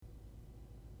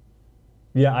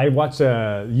Yeah, I watch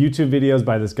YouTube videos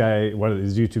by this guy. One of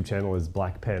his YouTube channel is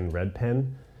Black Pen, Red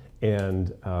Pen,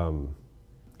 and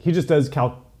he just does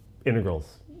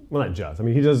integrals. Well, not just. I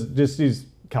mean, he does just these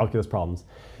calculus problems.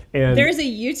 And There's a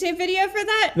YouTube video for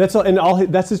that? that's all,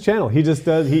 and that's his channel. He just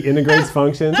does. He integrates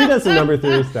functions. He does some number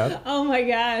theory stuff. Oh my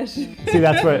gosh. See,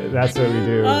 that's what we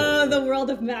do. Oh, the world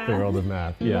of math. The world of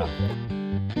math. Yeah.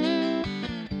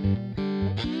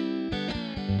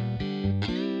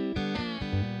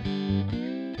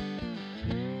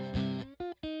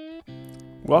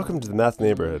 Welcome to the Math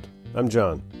Neighborhood. I'm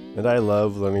John, and I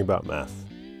love learning about math.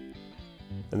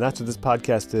 And that's what this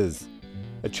podcast is.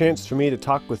 A chance for me to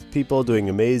talk with people doing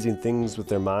amazing things with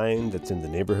their mind that's in the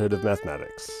neighborhood of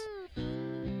mathematics.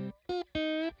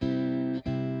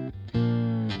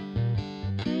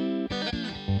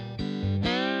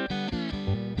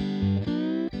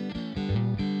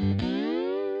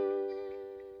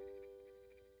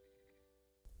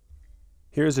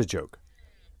 Here's a joke.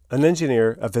 An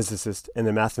engineer, a physicist, and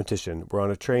a mathematician were on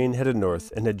a train headed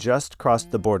north and had just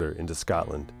crossed the border into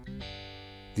Scotland.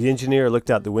 The engineer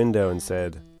looked out the window and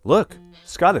said, "Look,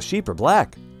 Scottish sheep are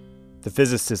black." The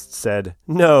physicist said,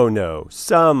 No,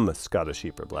 some Scottish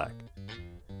sheep are black."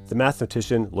 The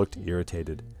mathematician looked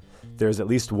irritated. There is at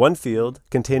least one field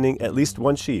containing at least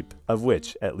one sheep, of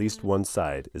which at least one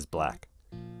side is black.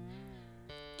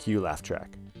 Cue laugh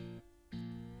track.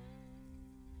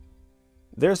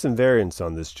 There are some variants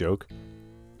on this joke.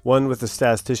 One with a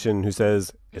statistician who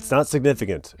says, "It's not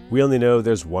significant, we only know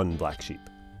there's one black sheep."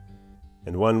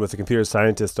 And one with a computer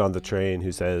scientist on the train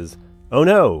who says, "Oh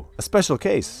no, a special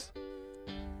case."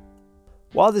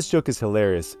 While this joke is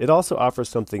hilarious, it also offers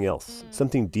something else,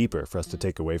 something deeper for us to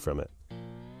take away from it.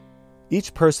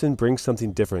 Each person brings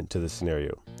something different to the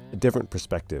scenario, a different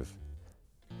perspective.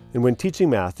 And when teaching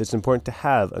math, it's important to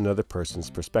have another person's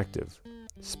perspective.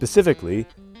 Specifically,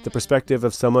 the perspective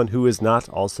of someone who is not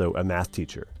also a math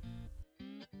teacher.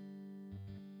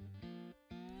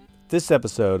 This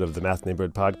episode of the Math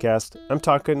Neighborhood podcast, I'm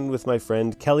talking with my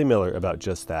friend Kelly Miller about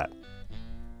just that.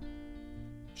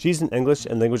 She's an English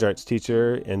and language arts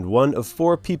teacher and one of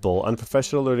 4 people on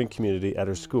professional learning community at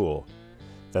her school.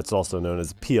 That's also known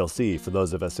as PLC for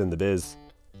those of us in the biz.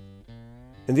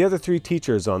 And the other 3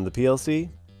 teachers on the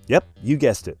PLC? Yep, you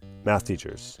guessed it, math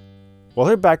teachers. While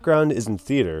her background is in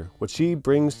theater, what she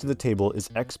brings to the table is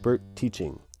expert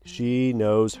teaching. She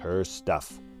knows her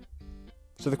stuff.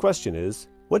 So the question is,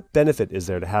 what benefit is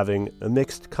there to having a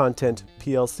mixed content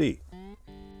PLC?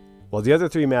 While the other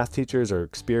 3 math teachers are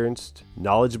experienced,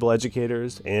 knowledgeable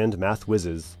educators, and math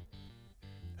whizzes,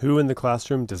 who in the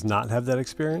classroom does not have that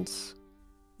experience?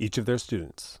 Each of their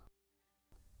students.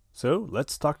 So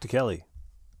let's talk to Kelly.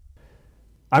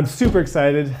 I'm super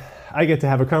excited. I get to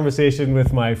have a conversation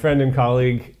with my friend and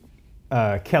colleague,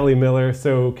 Kelly Miller.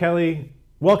 So Kelly,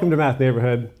 welcome to Math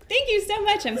Neighborhood. Thank you so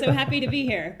much. I'm so happy to be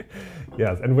here.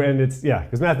 Yes, and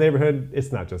because Math Neighborhood,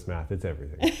 it's not just math, it's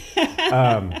everything.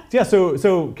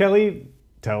 So Kelly,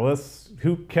 tell us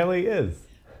who Kelly is.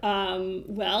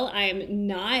 Well, I'm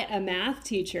not a math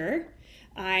teacher.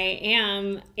 I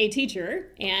am a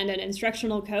teacher and an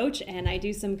instructional coach, and I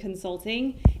do some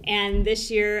consulting. And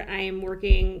this year I am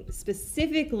working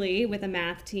specifically with a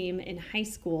math team in high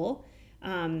school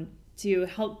to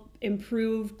help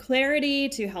improve clarity,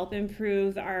 to help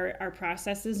improve our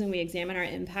processes, and we examine our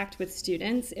impact with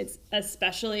students. It's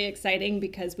especially exciting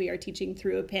because we are teaching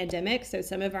through a pandemic, so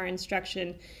some of our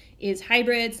instruction is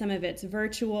hybrid, some of it's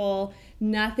virtual.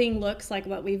 Nothing looks like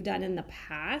what we've done in the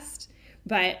past,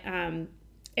 but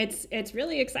it's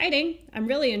really exciting. I'm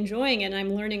really enjoying it, and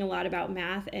I'm learning a lot about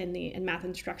math and math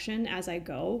instruction as I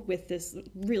go with this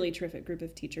really terrific group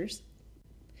of teachers.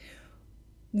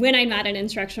 When I'm not an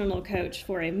instructional coach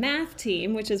for a math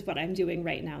team, which is what I'm doing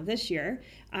right now this year,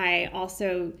 I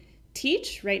also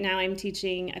teach. Right now I'm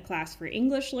teaching a class for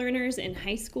English learners in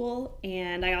high school,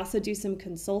 and I also do some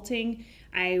consulting.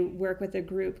 I work with a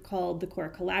group called the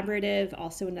Core Collaborative,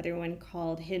 also another one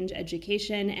called Hinge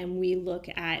Education, and we look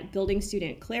at building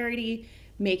student clarity,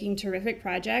 making terrific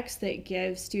projects that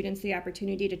give students the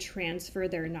opportunity to transfer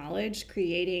their knowledge,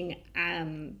 creating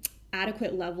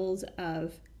adequate levels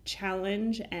of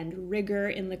challenge and rigor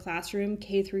in the classroom,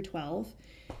 K through 12.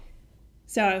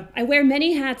 So I wear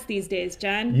many hats these days,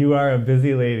 John. You are a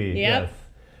busy lady. Yep.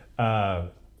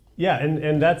 Yes.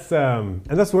 And that's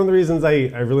one of the reasons I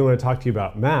really want to talk to you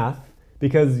about math,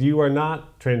 because you are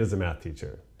not trained as a math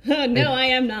teacher. No, I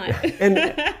am not.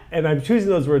 and I'm choosing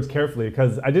those words carefully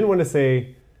because I didn't want to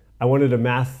say I wanted a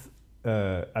math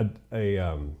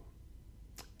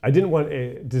I didn't want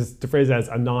just to phrase it as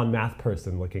a non-math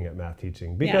person looking at math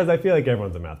teaching, because I feel like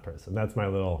everyone's a math person. That's my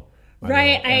little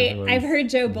Right. I've heard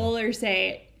Joe Bowler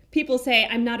say, people say,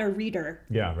 I'm not a reader.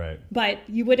 Yeah, right. But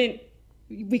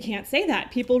we can't say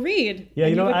that. People read. Yeah,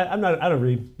 I don't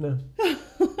read. No.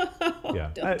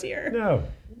 Yeah. Oh, dear.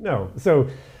 No. So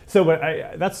but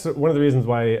that's one of the reasons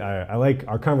why I like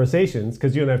our conversations,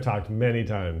 because you and I have talked many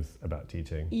times about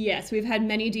teaching. Yes, we've had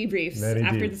many debriefs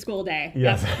after the school day.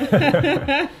 Yes.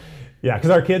 Yep. Yeah,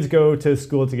 because our kids go to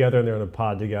school together and they're in a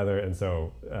pod together. And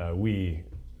so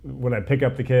when I pick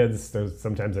up the kids, there's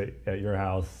sometimes at your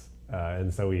house.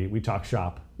 And so we talk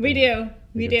shop. We do.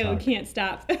 We can't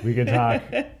stop. We could talk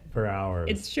for hours.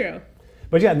 It's true.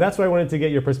 But yeah, that's why I wanted to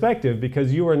get your perspective,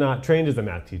 because you are not trained as a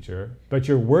math teacher, but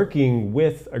you're working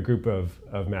with a group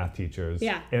of math teachers.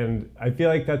 Yeah. And I feel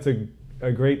like that's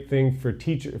a great thing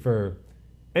for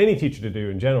any teacher to do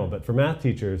in general, but for math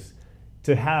teachers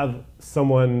to have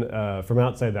someone from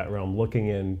outside that realm looking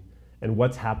in and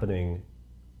what's happening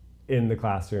in the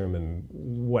classroom and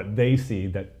what they see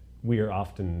that we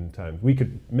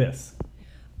could miss.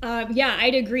 Yeah,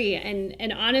 I'd agree.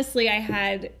 And honestly, I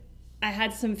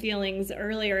had some feelings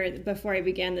earlier before I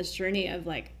began this journey of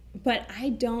like, but I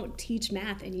don't teach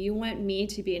math and you want me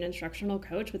to be an instructional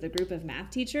coach with a group of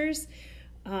math teachers?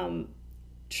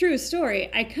 True story.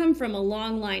 I come from a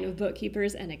long line of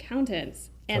bookkeepers and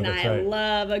accountants, and I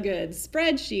love a good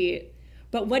spreadsheet.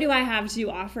 But what do I have to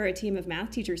offer a team of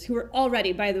math teachers who are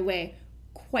already, by the way,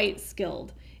 quite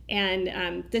skilled?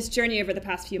 And this journey over the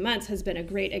past few months has been a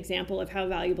great example of how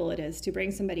valuable it is to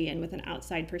bring somebody in with an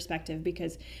outside perspective,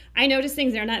 because I notice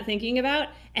things they're not thinking about,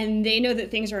 and they know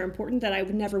that things are important that I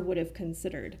never would have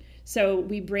considered. So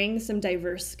we bring some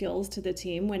diverse skills to the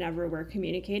team whenever we're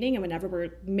communicating and whenever we're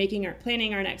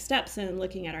planning our next steps and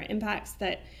looking at our impacts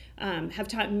that have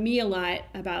taught me a lot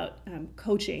about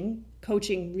coaching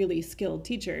really skilled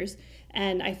teachers.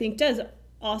 And I think does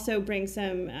also bring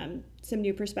some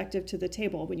new perspective to the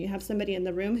table. When you have somebody in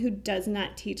the room who does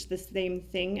not teach the same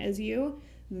thing as you,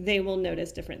 they will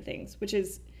notice different things, which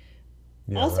is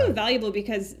also valuable,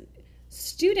 because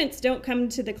students don't come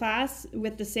to the class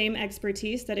with the same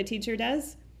expertise that a teacher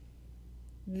does.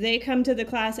 They come to the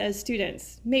class as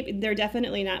students. Maybe they're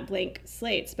definitely not blank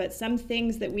slates, but some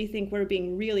things that we think we're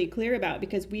being really clear about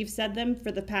because we've said them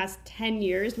for the past 10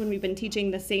 years when we've been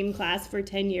teaching the same class for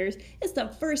 10 years, it's the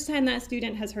first time that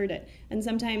student has heard it. And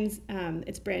sometimes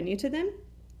it's brand new to them,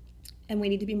 and we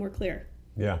need to be more clear.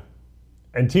 Yeah.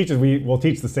 And teachers, we will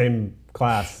teach the same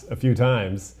class a few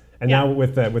times. And now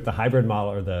with the hybrid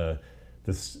model, or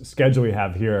the schedule we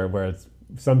have here, where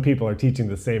some people are teaching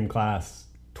the same class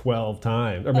 12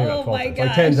 times, or maybe not 12 times,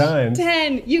 like 10 times.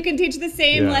 10. You can teach the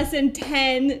same lesson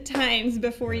 10 times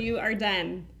before you are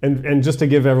done. And just to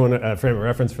give everyone a frame of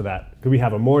reference for that, we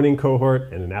have a morning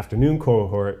cohort and an afternoon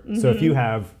cohort. Mm-hmm. So if you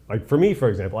have, like for me, for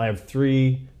example, I have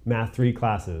 3 Math 3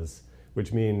 classes,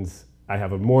 which means I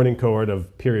have a morning cohort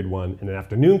of period 1 and an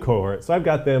afternoon cohort. So I've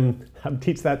got them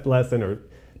teach that lesson or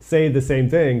say the same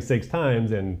thing 6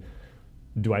 times. And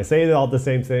do I say all the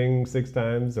same thing 6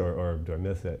 times, or do I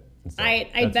miss it? So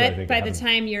I bet by the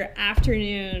time your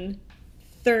afternoon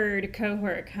 3rd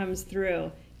cohort comes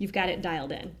through, you've got it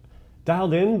dialed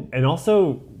in. And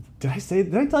also, did I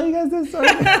tell you guys this?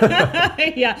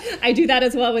 Yeah, I do that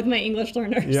as well with my English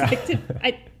learners. Yeah.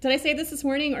 Like, did I say this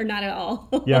morning or not at all?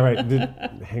 Yeah, right.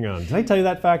 Hang on. Did I tell you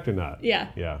that fact or not? Yeah.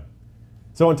 Yeah.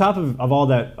 So on top of all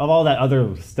that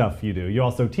other stuff you do, you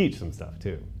also teach some stuff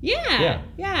too. Yeah.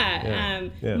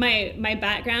 My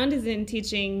background is in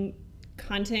teaching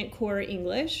content core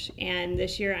English, and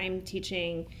this year I'm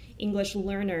teaching English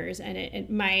learners, and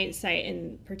at my site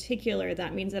in particular,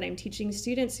 that means that I'm teaching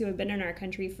students who have been in our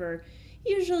country for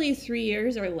usually 3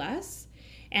 years or less.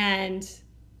 And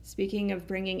speaking of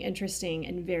bringing interesting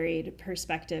and varied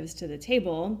perspectives to the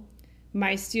table,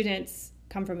 my students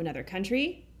come from another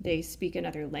country. They speak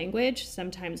another language,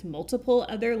 sometimes multiple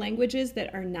other languages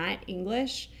that are not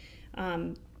English.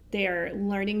 They are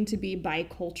learning to be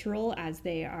bicultural as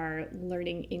they are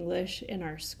learning English in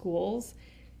our schools.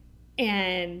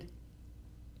 And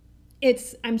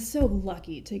I'm so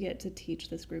lucky to get to teach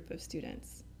this group of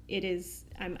students.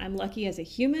 I'm lucky as a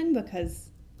human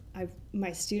because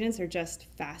my students are just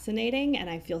fascinating, and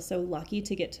I feel so lucky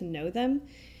to get to know them.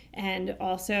 And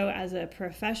also as a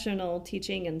professional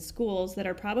teaching in schools that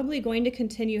are probably going to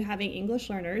continue having English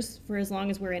learners for as long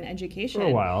as we're in education. For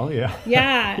a while, yeah.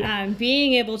 Yeah,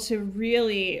 being able to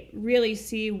really, really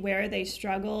see where they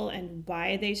struggle and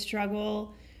why they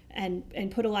struggle,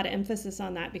 and put a lot of emphasis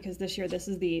on that, because this year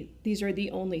these are the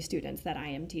only students that I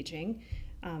am teaching,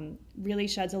 really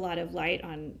sheds a lot of light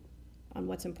on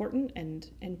what's important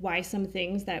and why some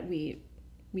things that we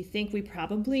we think we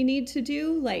probably need to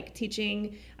do, like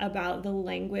teaching about the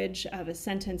language of a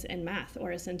sentence in math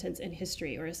or a sentence in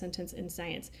history or a sentence in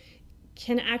science,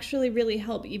 can actually really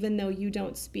help, even though you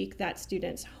don't speak that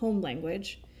student's home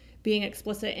language. Being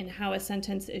explicit in how a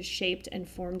sentence is shaped and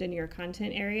formed in your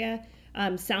content area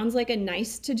sounds like a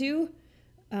nice to do,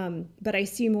 but I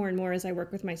see more and more as I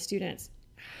work with my students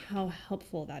how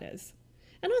helpful that is.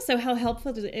 And also how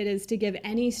helpful it is to give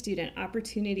any student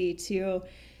opportunity to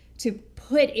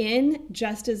put in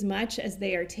just as much as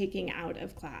they are taking out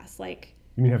of class. Like,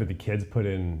 you mean have the kids put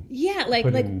in? Yeah, like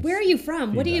where are you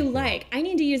from? What do you like? Yeah. I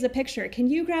need to use a picture. Can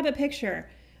you grab a picture?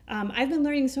 I've been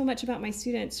learning so much about my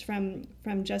students from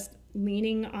just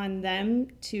leaning on them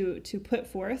to put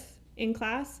forth in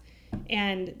class.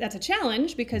 And that's a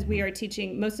challenge because we are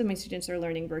teaching, most of my students are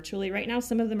learning virtually right now.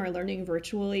 Some of them are learning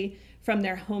virtually from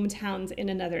their hometowns in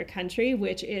another country,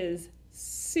 which is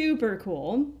super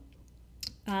cool.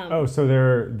 So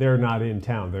they're not in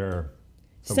town. They're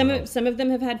some of them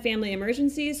have had family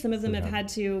emergencies. Some of them have had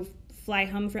to fly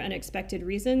home for unexpected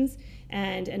reasons.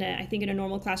 And I think in a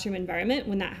normal classroom environment,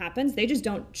 when that happens, they just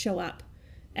don't show up.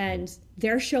 And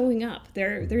they're showing up.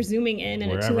 They're zooming in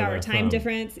a 2-hour time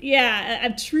difference. Yeah,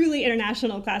 a truly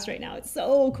international class right now. It's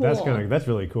so cool. That's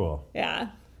really cool. Yeah.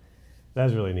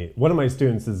 That's really neat. One of my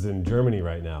students is in Germany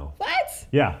right now. What?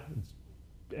 Yeah.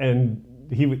 And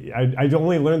I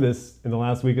only learned this in the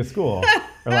last week of school,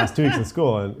 or last 2 weeks of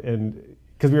school, and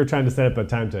because we were trying to set up a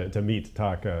time to meet to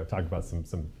talk about some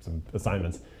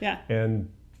assignments. Yeah.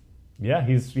 And yeah,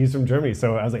 he's from Germany.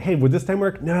 So I was like, hey, would this time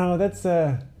work? No, that's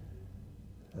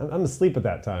I'm asleep at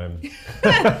that time.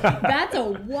 That's a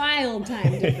wild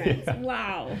time difference.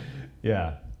 Wow.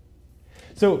 Yeah.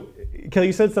 So Kelly,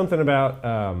 you said something about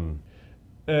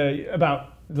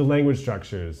the language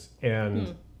structures,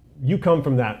 and you come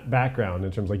from that background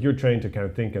in terms like you're trained to kind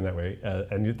of think in that way,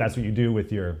 and that's what you do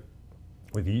with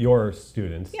your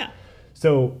students. Yeah.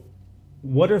 So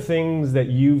what are things that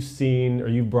you've seen or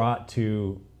you've brought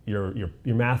to your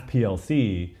math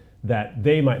PLC that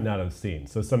they might not have seen?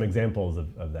 So some examples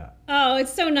of that. Oh,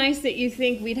 it's so nice that you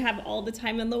think we'd have all the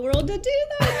time in the world to do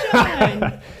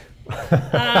that,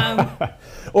 John.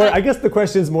 Or I guess the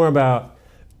question is more about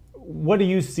what are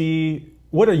you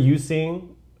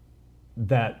seeing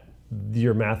that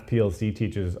your math PLC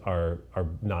teachers are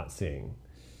not seeing?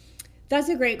 That's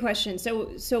a great question.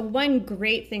 So one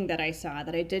great thing that I saw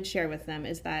that I did share with them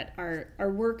is that our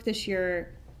work this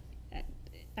year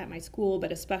at my school,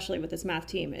 but especially with this math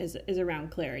team, is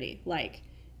around clarity. Like,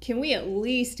 can we at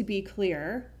least be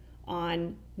clear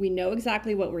on, we know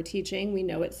exactly what we're teaching, we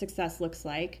know what success looks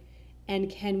like, and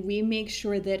can we make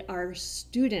sure that our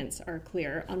students are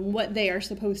clear on what they are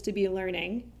supposed to be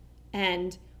learning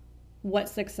and what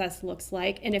success looks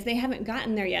like, and if they haven't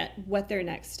gotten there yet, what their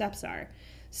next steps are.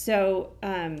 So,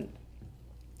 and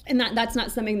that's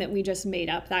not something that we just made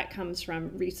up. That comes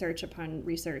from research upon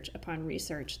research upon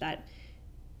research, that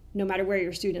no matter where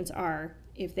your students are,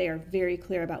 if they are very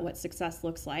clear about what success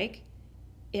looks like,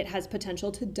 it has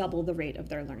potential to double the rate of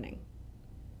their learning.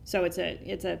 So it's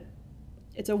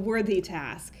a worthy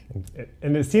task.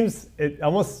 And it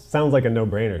almost sounds like a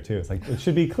no-brainer too. It's like, it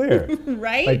should be clear.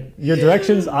 Right? Like, your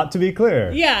directions ought to be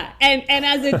clear. Yeah, and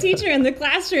as a teacher in the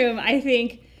classroom, I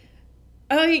think,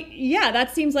 oh yeah,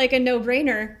 that seems like a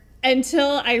no-brainer,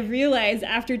 until I realized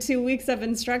after 2 weeks of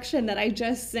instruction that I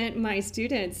just sent my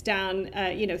students down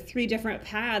 3 different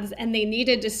paths, and they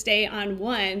needed to stay on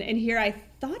one. And here I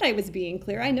thought I was being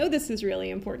clear. I know this is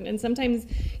really important. And sometimes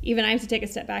even I have to take a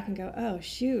step back and go, oh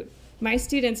shoot, my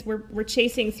students were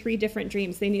chasing 3 different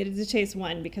dreams. They needed to chase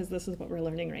one because this is what we're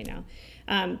learning right now.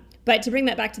 But to bring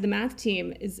that back to the math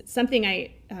team is something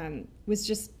I was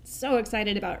just so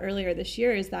excited about earlier this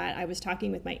year, is that I was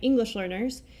talking with my English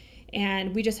learners,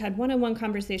 and we just had one-on-one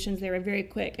conversations. They were very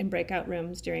quick in breakout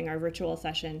rooms during our virtual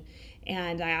session.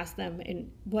 And I asked them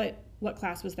in what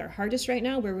class was their hardest right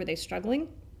now, where were they struggling?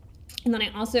 And then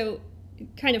I also,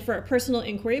 kind of for a personal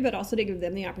inquiry, but also to give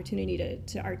them the opportunity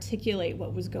to articulate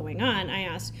what was going on, I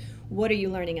asked, what are you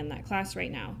learning in that class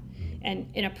right now? And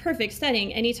in a perfect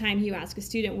setting, anytime you ask a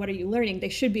student, what are you learning, they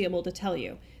should be able to tell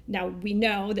you. Now, we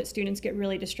know that students get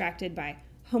really distracted by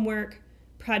homework,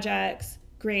 projects,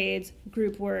 grades,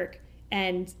 group work,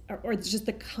 and or just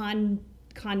the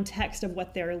context of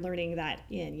what they're learning that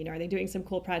in. Are they doing some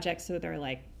cool projects, so they're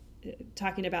like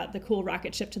talking about the cool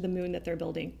rocket ship to the moon that they're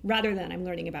building, rather than I'm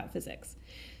learning about physics.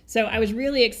 So I was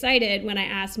really excited when I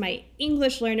asked my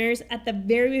English learners at the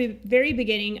very, very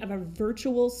beginning of a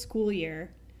virtual school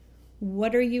year,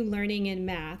 what are you learning in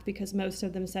math? Because most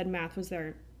of them said math was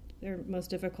their most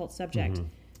difficult subject. Mm-hmm.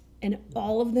 And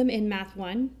all of them in Math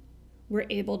 1 were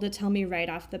able to tell me right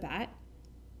off the bat,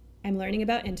 I'm learning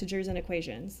about integers and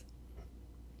equations.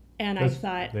 And I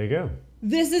thought, there you go.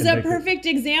 This is a perfect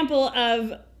example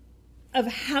of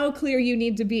how clear you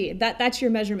need to be. That's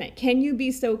your measurement. Can you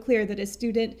be so clear that a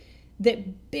student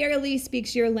that barely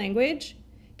speaks your language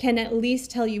can at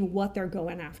least tell you what they're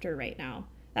going after right now?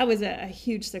 That was a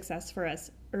huge success for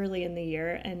us early in the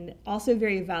year, and also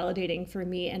very validating for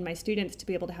me and my students to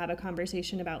be able to have a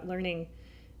conversation about learning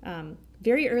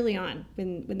very early on,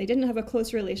 when they didn't have a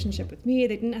close relationship with me,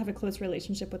 they didn't have a close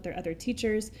relationship with their other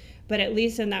teachers, but at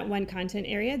least in that one content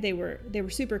area, they were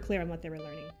super clear on what they were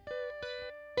learning.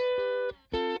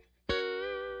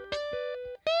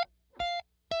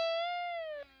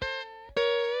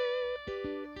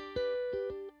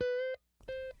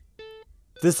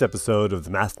 This episode of the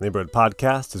Math Neighborhood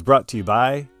Podcast is brought to you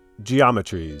by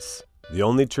Geometries, the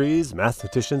only trees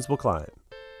mathematicians will climb.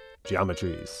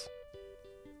 Geometries.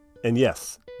 And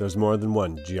yes, there's more than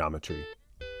one geometry.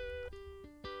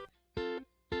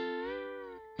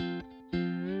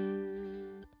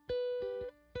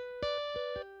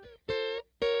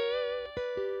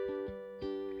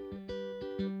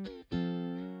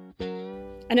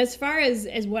 And as far as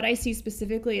what I see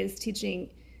specifically as teaching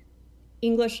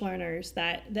English learners,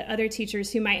 that the other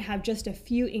teachers who might have just a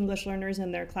few English learners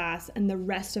in their class and the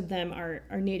rest of them are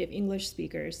native English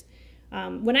speakers.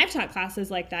 When I've taught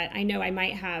classes like that, I know I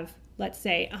might have, let's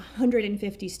say,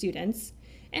 150 students,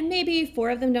 and maybe 4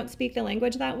 of them don't speak the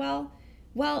language that well.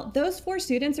 Well, those 4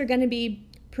 students are going to be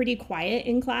pretty quiet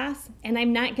in class, and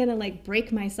I'm not going to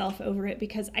break myself over it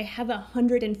because I have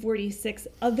 146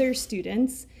 other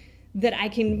students that I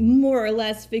can more or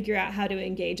less figure out how to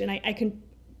engage, and I can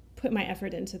put my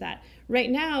effort into that.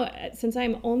 Right now, since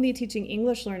I'm only teaching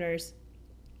English learners,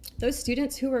 those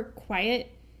students who are quiet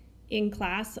in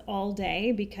class all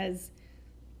day because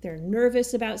they're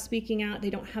nervous about speaking out, they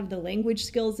don't have the language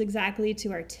skills exactly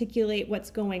to articulate what's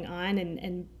going on,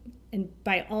 and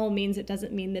by all means, it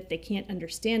doesn't mean that they can't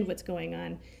understand what's going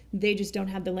on. They just don't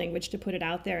have the language to put it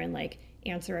out there and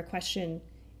answer a question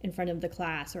in front of the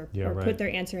class or put their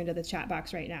answer into the chat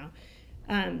box right now.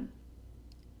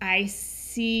 I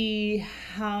see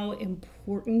how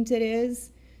important it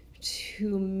is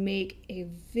to make a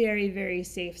very, very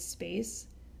safe space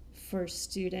for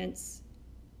students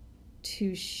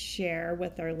to share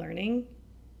what they're learning.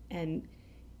 And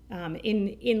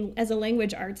as a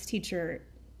language arts teacher,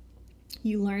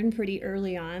 you learn pretty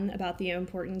early on about the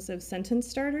importance of sentence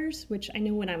starters, which I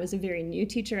know when I was a very new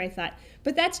teacher, I thought,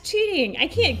 but that's cheating. I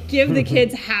can't give the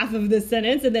kids half of the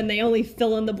sentence and then they only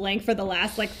fill in the blank for the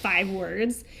last 5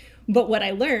 words. But what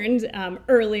I learned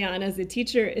early on as a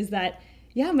teacher is that,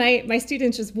 my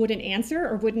students just wouldn't answer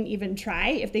or wouldn't even try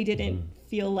if they didn't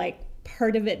feel like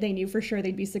part of it they knew for sure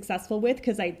they'd be successful with,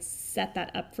 because I set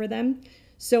that up for them.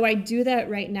 So I do that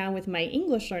right now with my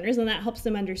English learners, and that helps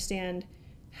them understand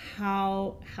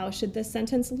how should this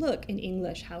sentence look in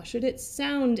English? How should it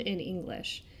sound in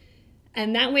English?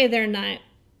 And that way they're not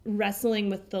wrestling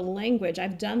with the language.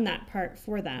 I've done that part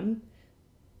for them.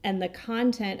 And the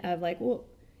content of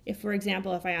if, for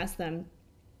example, if I ask them,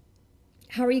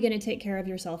 how are you going to take care of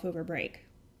yourself over break?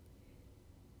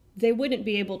 They wouldn't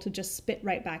be able to just spit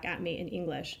right back at me in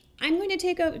English. I'm going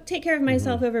to take care of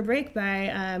myself over break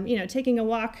by, taking a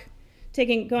walk,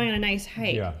 going on a nice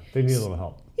hike. Yeah, they need a little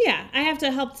help. Yeah, I have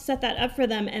to help set that up for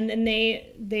them, and then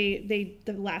they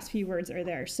the last few words are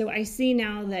there. So I see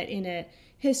now that in a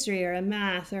history or a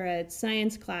math or a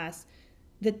science class,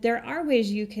 that there are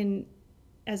ways you can,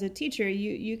 as a teacher,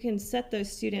 you can set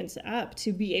those students up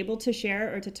to be able to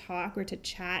share or to talk or to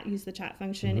chat, use the chat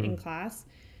function in class.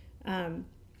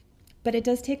 But it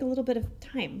does take a little bit of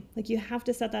time. You have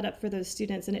to set that up for those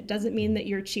students, and it doesn't mean that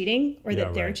you're cheating or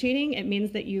that they're cheating. It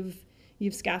means that you've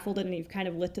scaffolded and you've kind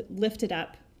of lifted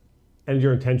up. And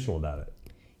you're intentional about it.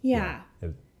 Yeah.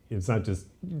 It's not just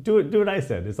do what I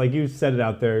said. It's you set it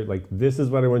out there. This is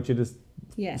what I want you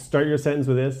to start your sentence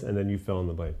with this, and then you fill in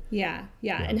the blank. Yeah.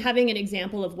 And having an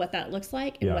example of what that looks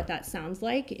like and what that sounds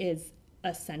like is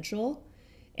essential.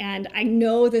 And I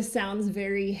know this sounds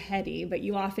very heady, but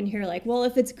you often hear well,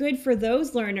 if it's good for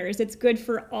those learners, it's good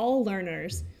for all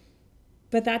learners.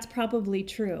 But that's probably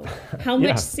true. How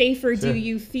much safer do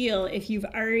you feel if you've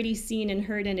already seen and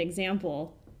heard an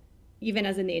example, even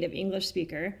as a native English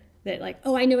speaker, that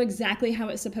I know exactly how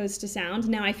it's supposed to sound.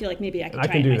 Now I feel like maybe I can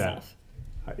try it myself.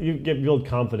 You build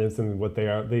confidence in what they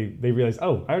are. They realize,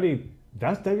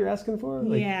 that's what you're asking for?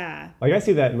 I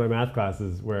see that in my math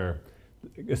classes where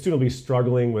a student will be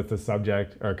struggling with the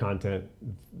subject or content,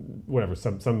 whatever,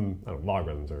 some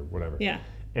logarithms or whatever. Yeah.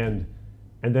 And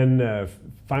And then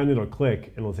finally it'll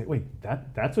click, and we'll say, "Wait,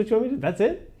 that's what you want me to do? That's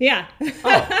it? Yeah.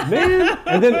 Oh man!"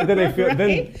 And then I feel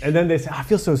Right? and then they say, "I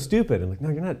feel so stupid." I'm like, "No,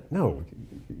 you're not. No,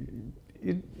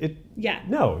 Yeah.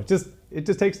 no. It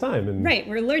just takes time." And Right.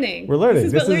 We're learning. we're learning.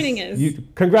 This is what learning is.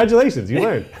 Congratulations, you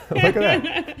learned. Look at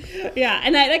that. Yeah.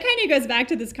 And that kind of goes back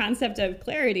to this concept of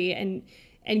clarity and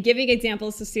giving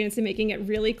examples to students and making it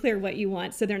really clear what you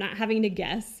want so they're not having to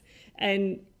guess,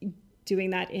 and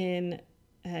doing that in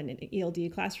an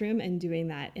ELD classroom and doing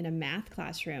that in a math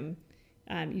classroom.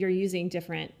 You're using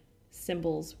different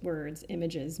symbols, words,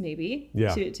 images, maybe,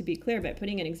 to be clear, but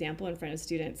putting an example in front of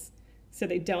students so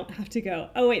they don't have to go,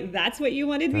 "Oh, wait, that's what you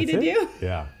wanted me to do?"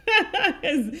 Yeah.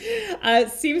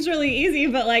 Seems really easy,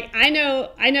 but like, I know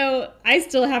I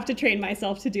still have to train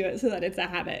myself to do it so that it's a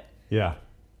habit. Yeah.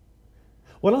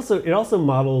 Well, it also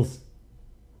models.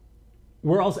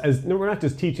 We're not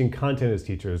just teaching content as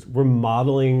teachers. We're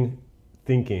modeling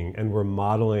thinking, and we're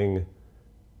modeling.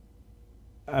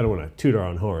 I don't want to toot our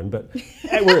own horn, but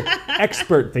we're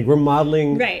expert thinking. We're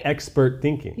modeling Right. expert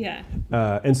thinking. Yeah.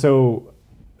 And so,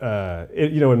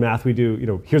 in math we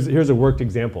do. Here's a worked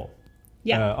example.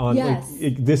 Yeah. Yes.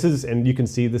 This is, and you can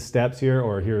see the steps here,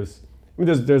 or here's. I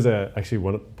mean, there's actually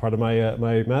one part of my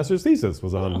my master's thesis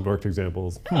was on worked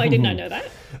examples. Oh, I did not know that.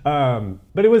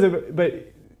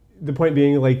 But the point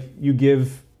being, like, you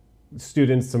give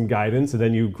students some guidance, and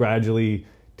then you gradually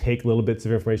take little bits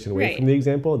of information away Right. from the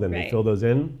example, and then they Right. fill those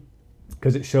in,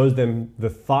 because it shows them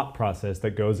the thought process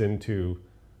that goes into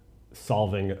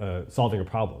solving a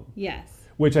problem. Yes.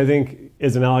 Which I think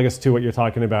is analogous to what you're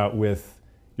talking about with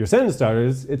your sentence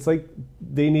starters. It's like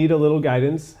they need a little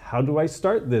guidance. How do I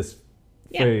start this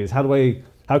phrase?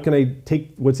 How can I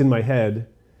take what's in my head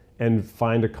and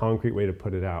find a concrete way to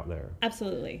put it out there?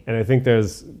 Absolutely. And I think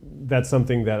that's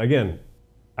something that, again,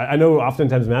 I know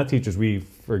oftentimes math teachers, we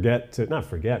think,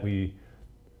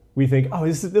 "Oh,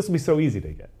 this will be so easy to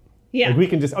get." Yeah. Like we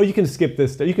can just, you can skip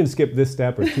this step, you can skip this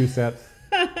step or two steps.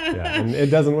 Yeah, and it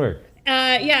doesn't work.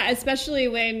 Yeah, especially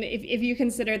if you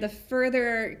consider the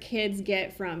further kids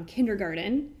get from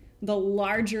kindergarten, the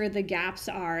larger the gaps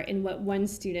are in what one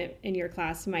student in your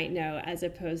class might know as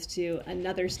opposed to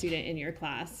another student in your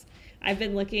class. I've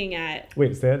been looking at...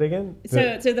 Wait, say that again?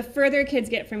 So the further kids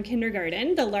get from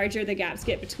kindergarten, the larger the gaps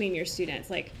get between your students.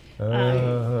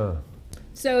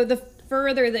 So the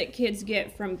further that kids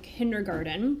get from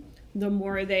kindergarten, the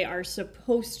more they are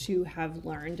supposed to have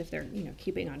learned if they're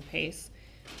keeping on pace,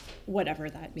 whatever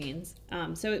that means.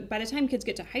 So by the time kids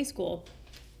get to high school,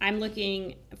 I'm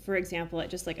looking, for example,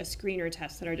 at just like a screener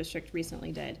test that our district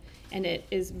recently did. And it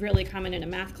is really common in a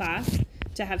math class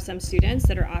to have some students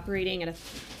that are operating at a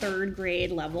 3rd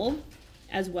grade level,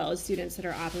 as well as students that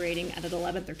are operating at an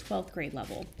 11th or 12th grade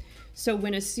level. So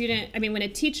when a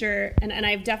teacher, and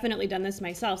I've definitely done this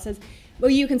myself, says,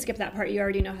 "Well, you can skip that part, you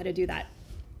already know how to do that."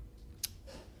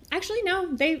 Actually,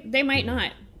 no, they might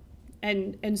not.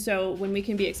 And so when we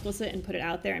can be explicit and put it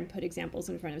out there and put examples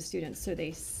in front of students so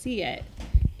they see it,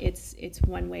 it's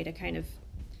one way to kind of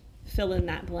fill in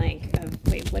that blank of,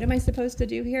 wait, what am I supposed to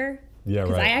do here? Yeah, right.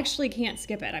 Because I actually can't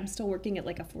skip it. I'm still working at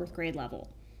like a 4th grade level.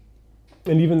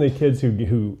 And even the kids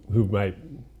who might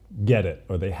get it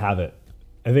or they have it,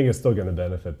 I think it's still going to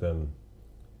benefit them.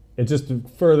 It just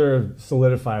further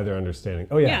solidify their understanding.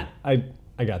 Oh yeah.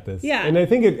 I got this. Yeah. And I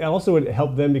think it also would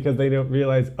help them because they don't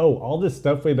realize, all this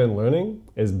stuff we've been learning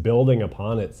is building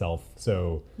upon itself.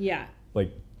 So yeah,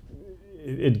 like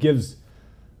it gives,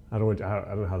 I don't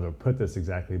know how to put this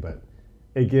exactly, but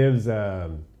it gives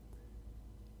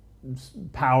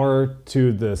power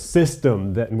to the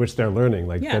system in which they're learning,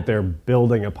 that they're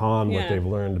building upon what they've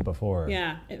learned before.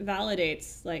 Yeah, it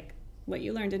validates like what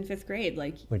you learned in 5th grade,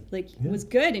 was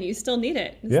good and you still need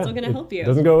it. It's still going to help you. It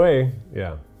doesn't go away.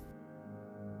 Yeah.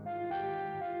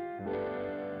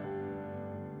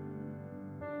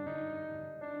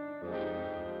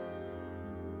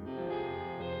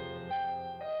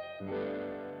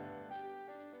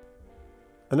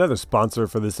 Another sponsor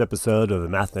for this episode of the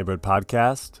Math Neighborhood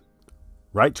Podcast,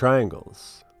 Right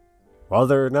Triangles. While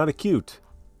they're not acute,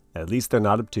 at least they're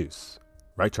not obtuse.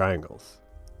 Right Triangles.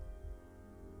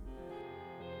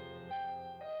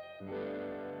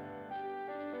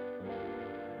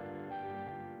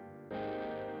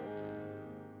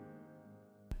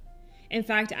 In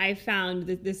fact, I found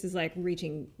that this is like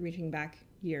reaching back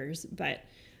years, but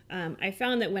I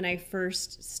found that when I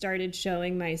first started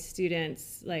showing my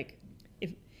students,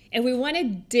 if we want to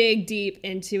dig deep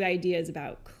into ideas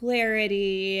about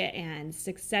clarity and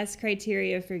success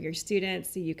criteria for your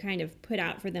students, so you kind of put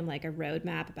out for them like a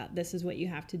roadmap about this is what you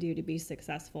have to do to be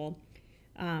successful.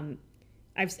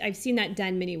 I've seen that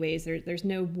done many ways. There's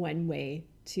no one way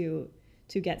to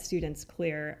to get students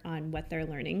clear on what they're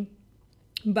learning.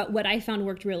 But what I found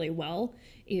worked really well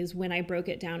is when I broke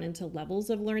it down into levels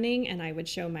of learning, and I would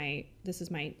show this is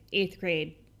my 8th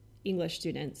grade English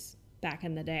students back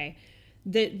in the day,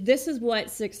 that this is what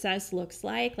success looks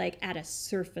like at a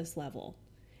surface level.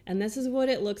 And this is what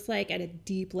it looks like at a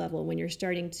deep level when you're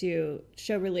starting to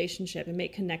show relationship and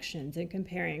make connections and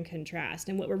compare and contrast.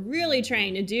 And what we're really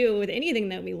trying to do with anything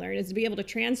that we learn is to be able to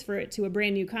transfer it to a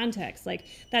brand new context.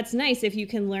 That's nice if you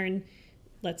can learn,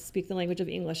 let's speak the language of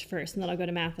English first, and then I'll go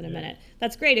to math in a minute.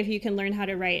 That's great if you can learn how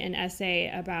to write an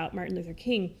essay about Martin Luther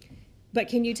King. But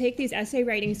can you take these essay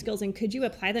writing skills and could you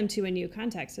apply them to a new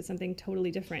context, to something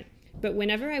totally different? But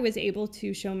whenever I was able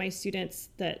to show my students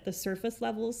the surface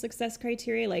level success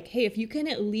criteria, hey, if you can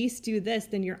at least do this,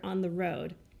 then you're on the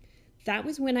road. That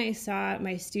was when I saw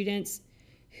my students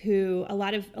who, a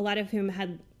lot of whom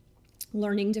had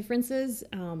learning differences,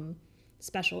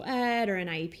 special ed or an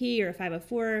IEP or a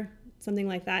 504, something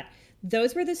like that.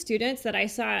 Those were the students that I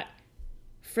saw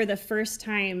for the first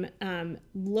time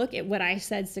look at what I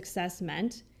said success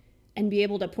meant and be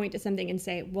able to point to something and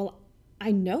say, well,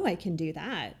 I know I can do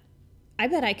that. I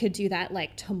bet I could do that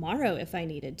tomorrow if I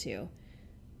needed to.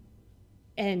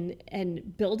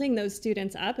 And building those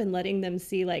students up and letting them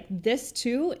see this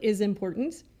too is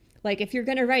important. If you're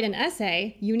going to write an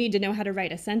essay, you need to know how to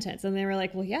write a sentence. And they were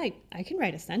like, well, yeah, I can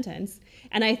write a sentence.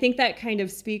 And I think that kind of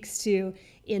speaks to,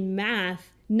 in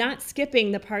math, not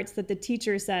skipping the parts that the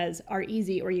teacher says are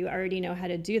easy or you already know how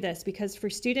to do this. Because for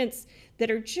students that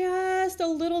are just a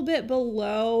little bit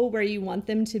below where you want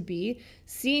them to be,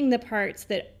 seeing the parts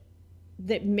that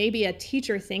maybe a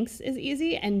teacher thinks is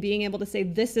easy and being able to say,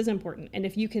 this is important. And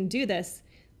if you can do this,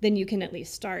 then you can at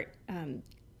least start,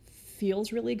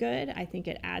 feels really good. I think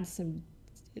it adds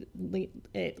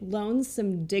it loans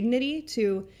some dignity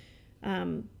to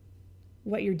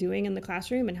what you're doing in the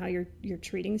classroom and how you're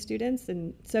treating students.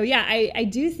 And so, yeah, I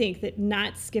do think that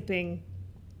not skipping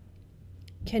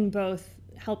can both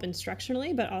help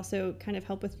instructionally, but also kind of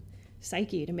help with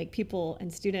psyche to make people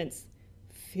and students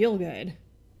feel good.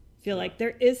 Feel like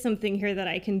there is something here that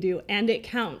I can do and it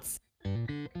counts.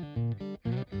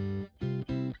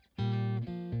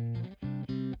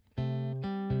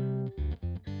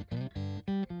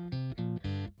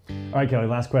 All right, Kelly,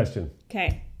 last question.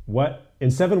 Okay. What, in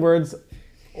 7 words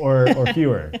or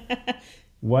fewer,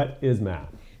 what is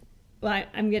math? Well,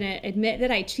 I'm going to admit that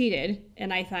I cheated,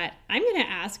 and I thought, I'm going to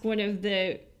ask one of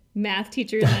the math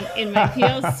teachers in my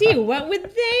PLC, what would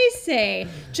they say?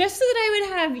 Just so that I would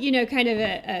have, kind of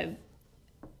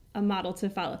a model to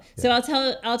follow. Yeah.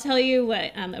 So I'll tell you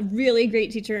what a really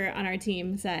great teacher on our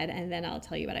team said, and then I'll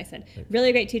tell you what I said. Okay.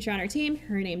 Really great teacher on our team,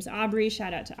 her name's Aubrey,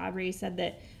 shout out to Aubrey, said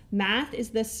that math is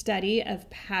the study of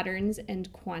patterns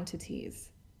and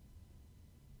quantities.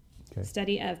 Okay.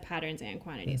 Study of patterns and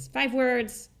quantities. Yeah. 5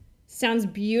 words, sounds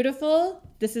beautiful.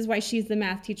 This is why she's the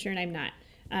math teacher and I'm not.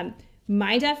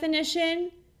 My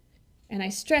definition, and I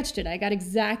stretched it, I got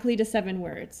exactly to 7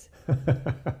 words.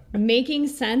 Making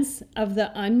sense of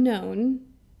the unknown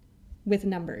with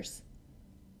numbers.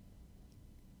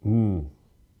 I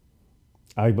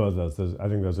like both of those. I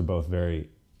think those are both very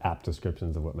apt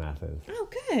descriptions of what math is. Oh,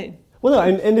 good. Well, no,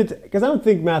 and it's because I don't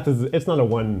think math is, it's not a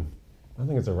one, I don't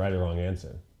think it's a right or wrong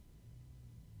answer.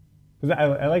 Because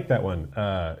I like that one.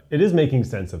 It is making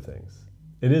sense of things.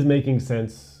 It is making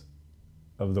sense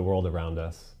of the world around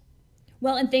us.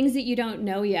 Well, and things that you don't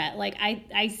know yet.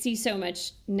 I see so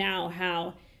much now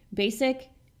how basic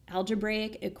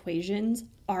algebraic equations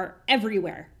are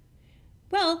everywhere.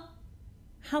 Well,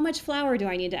 how much flour do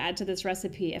I need to add to this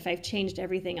recipe if I've changed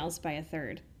everything else by a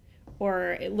third?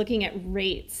 Or looking at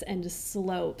rates and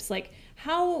slopes.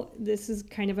 This is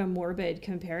kind of a morbid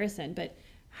comparison, but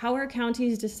how are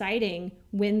counties deciding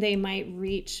when they might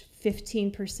reach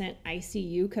 15%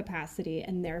 ICU capacity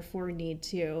and therefore need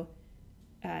to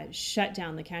shut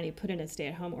down the county, put in a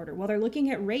stay-at-home order? Well, they're looking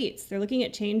at rates. They're looking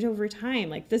at change over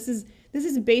time. This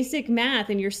is basic math,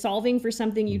 and you're solving for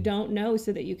something you don't know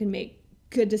so that you can make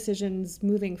good decisions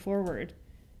moving forward.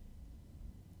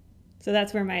 So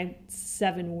that's where my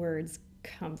 7 words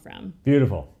come from.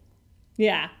 Beautiful.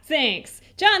 Yeah, thanks.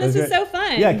 John, this was so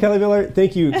fun. Yeah, Kelly Miller,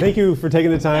 thank you. Thank you for taking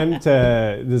the time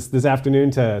to this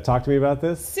afternoon to talk to me about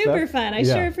this. Super fun. I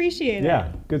sure appreciate it.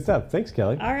 Yeah, good stuff. Thanks,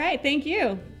 Kelly. All right, thank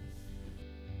you.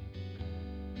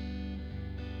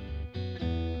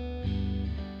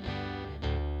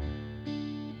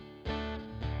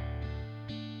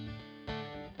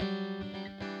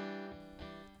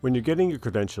 When you're getting your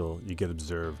credential, you get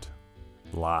observed.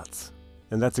 Lots.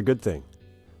 And that's a good thing.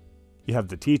 You have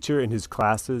the teacher in his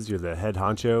classes, you're the head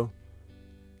honcho.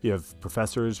 You have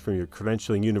professors from your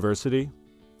credentialing university.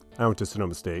 I went to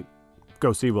Sonoma State.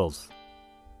 Go Seawolves.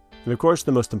 And of course,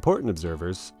 the most important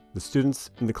observers, the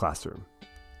students in the classroom.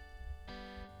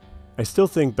 I still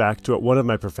think back to what one of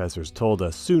my professors told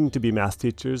us soon-to-be math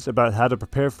teachers about how to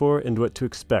prepare for and what to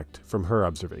expect from her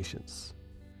observations.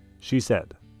 She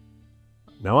said,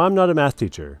 "Now, I'm not a math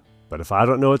teacher, but if I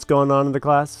don't know what's going on in the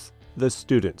class, the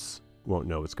students won't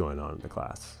know what's going on in the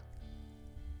class."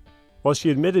 While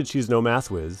she admitted she's no math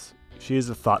whiz, she is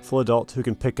a thoughtful adult who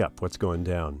can pick up what's going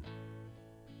down.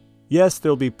 Yes,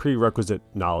 there'll be prerequisite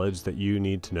knowledge that you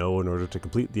need to know in order to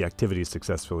complete the activity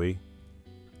successfully,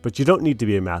 but you don't need to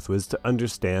be a math whiz to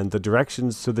understand the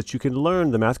directions so that you can learn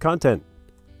the math content.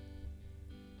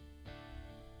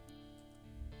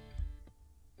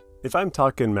 If I'm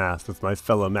talking math with my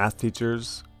fellow math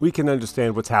teachers, we can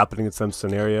understand what's happening in some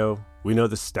scenario. We know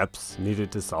the steps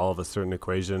needed to solve a certain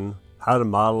equation, how to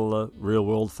model a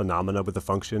real-world phenomena with a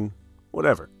function,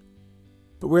 whatever.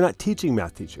 But we're not teaching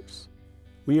math teachers.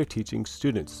 We are teaching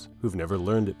students who've never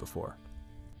learned it before.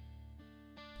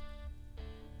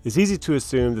 It's easy to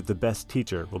assume that the best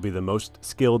teacher will be the most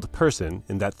skilled person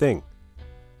in that thing.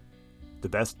 The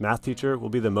best math teacher will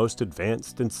be the most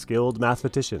advanced and skilled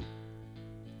mathematician.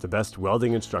 The best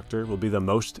welding instructor will be the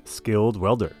most skilled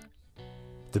welder.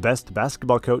 The best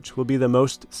basketball coach will be the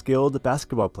most skilled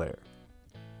basketball player.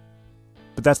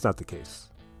 But that's not the case.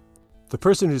 The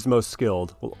person who's most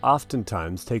skilled will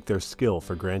oftentimes take their skill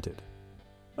for granted.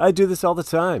 "I do this all the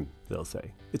time," they'll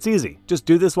say. "It's easy, just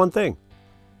do this one thing."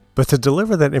 But to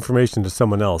deliver that information to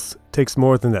someone else takes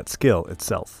more than that skill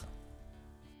itself.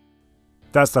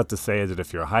 That's not to say that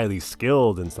if you're highly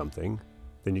skilled in something,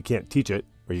 then you can't teach it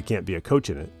or you can't be a coach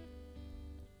in it.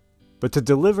 But to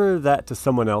deliver that to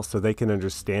someone else so they can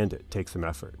understand it takes some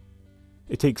effort.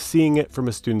 It takes seeing it from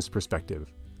a student's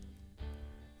perspective.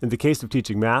 In the case of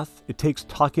teaching math, it takes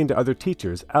talking to other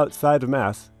teachers outside of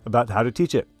math about how to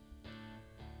teach it.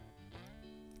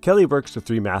 Kelly works with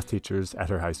 3 math teachers at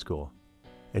her high school,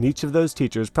 and each of those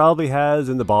teachers probably has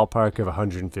in the ballpark of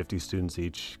 150 students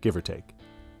each, give or take.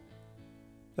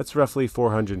 That's roughly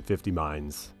 450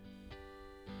 minds.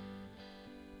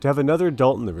 To have another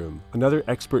adult in the room, another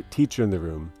expert teacher in the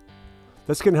room,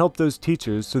 that's going to help those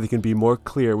teachers so they can be more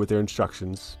clear with their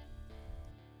instructions.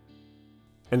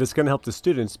 And it's going to help the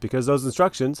students because those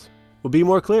instructions will be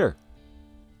more clear.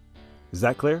 Is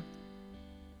that clear?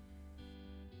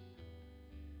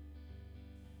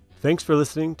 Thanks for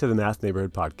listening to the Math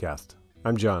Neighborhood Podcast.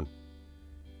 I'm John.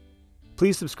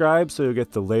 Please subscribe so you'll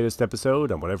get the latest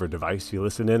episode on whatever device you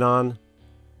listen in on.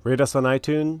 Rate us on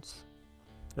iTunes.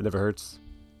 It never hurts.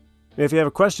 And if you have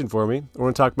a question for me or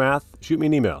want to talk math, shoot me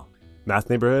an email,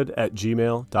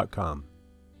 mathneighborhood@gmail.com.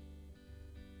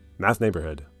 Math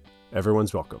Neighborhood.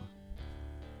 Everyone's welcome.